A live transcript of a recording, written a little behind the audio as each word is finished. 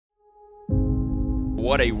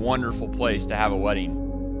What a wonderful place to have a wedding.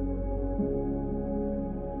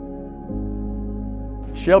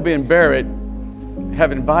 Shelby and Barrett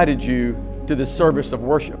have invited you to this service of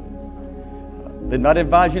worship. They not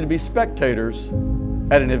invite you to be spectators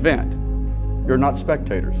at an event. You're not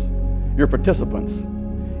spectators. You're participants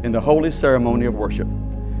in the holy ceremony of worship,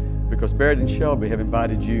 because Barrett and Shelby have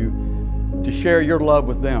invited you to share your love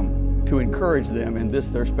with them, to encourage them in this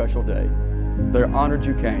their special day. They're honored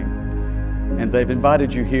you came, and they've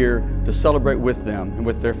invited you here to celebrate with them and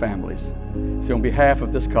with their families. So on behalf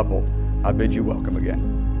of this couple, I bid you welcome again.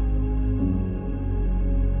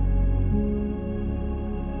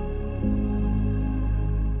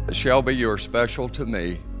 Shelby, you're special to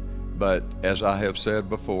me, but as I have said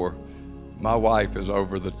before, my wife is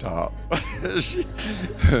over the top.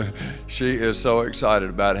 she is so excited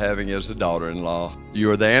about having you as a daughter-in-law.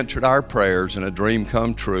 You are the answer to our prayers and a dream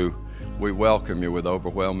come true. We welcome you with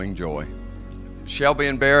overwhelming joy. Shelby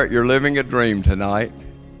and Barrett, you're living a dream tonight,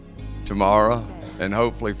 tomorrow, and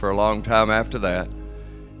hopefully for a long time after that.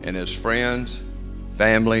 And as friends,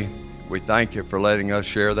 family, we thank you for letting us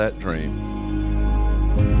share that dream.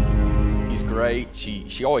 She's great.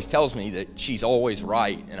 She always tells me that she's always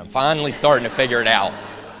right, and I'm finally starting to figure it out.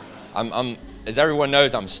 As everyone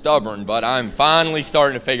knows, I'm stubborn, but I'm finally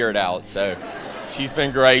starting to figure it out. So she's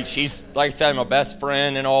been great. She's, like I said, my best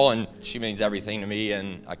friend and all, and she means everything to me,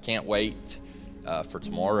 and I can't wait for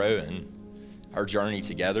tomorrow and our journey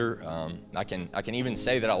together. I can even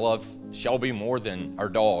say that I love Shelby more than our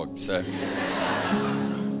dog. So.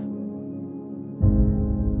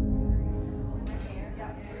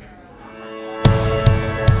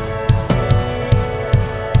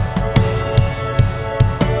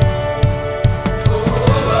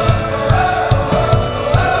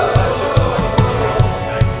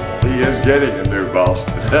 Getting a new boss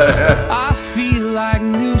today. I feel like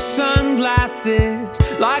new sunglasses,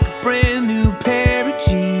 like a brand new pair of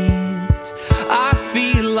jeans. I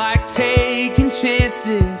feel like taking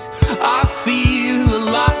chances. I feel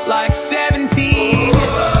a lot like 17.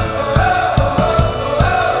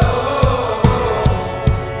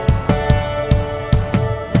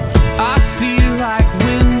 I feel like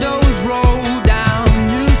windows roll down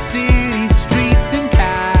new city streets and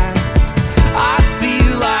cabs. I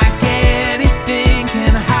feel like anything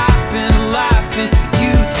can happen, laughing.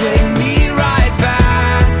 You take me right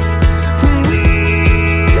back when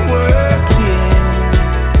we were kids.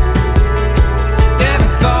 Never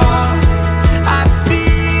thought I'd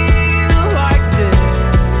feel like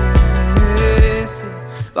this.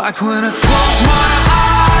 Like when I close my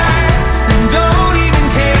eyes and don't even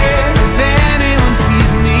care if anyone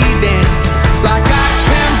sees me dancing. Like I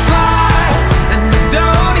can fly and I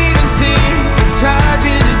don't even think of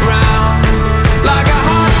touching the ground. Like a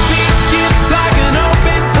heartbeat skip, like an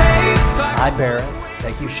open page. I, Barrett,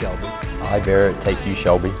 take you, Shelby, I, Barrett, take you,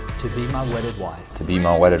 Shelby, to be my wedded wife. to be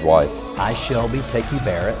my wedded wife. I, Shelby, take you,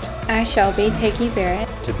 Barrett, I, Shelby, take you, Barrett,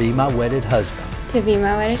 to be my wedded husband. to be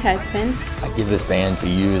my wedded husband. I give this band to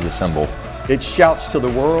you as a symbol. It shouts to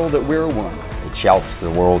the world that we're one. It shouts to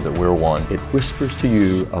the world that we're one. It whispers to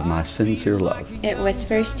you of my sincere love. It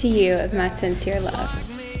whispers to you of my sincere love.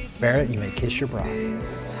 Barrett, you may kiss your bride.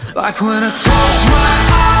 Like when I close my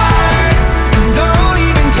eyes and don't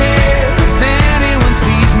even care if anyone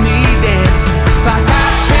sees me dancing. Like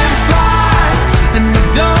I can fly and I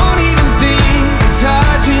don't even think of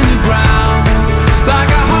touching the ground.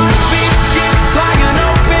 Like a heartbeat skip, like an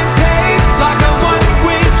open page, like a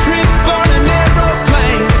one-way trip on an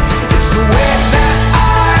aeroplane. It's the way that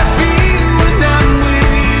I feel when I'm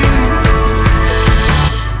with you.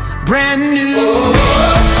 Brand new.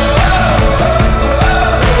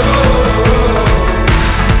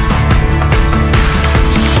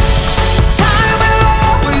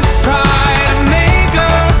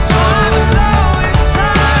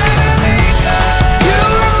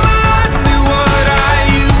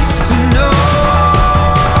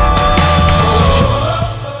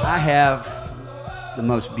 The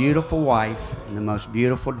most beautiful wife and the most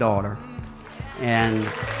beautiful daughter, and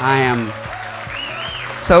I am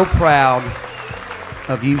so proud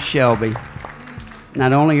of you, Shelby.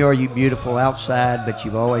 Not only are you beautiful outside, but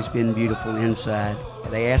you've always been beautiful inside.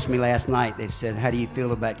 They asked me last night, they said, how do you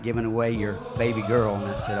feel about giving away your baby girl? And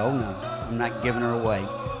I said, oh no, I'm not giving her away,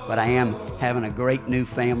 but I am having a great new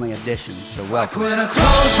family addition, so welcome. Like when I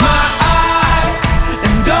close my eyes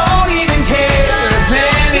and don't even care if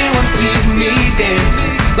anyone sees me dancing.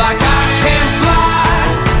 Like I can fly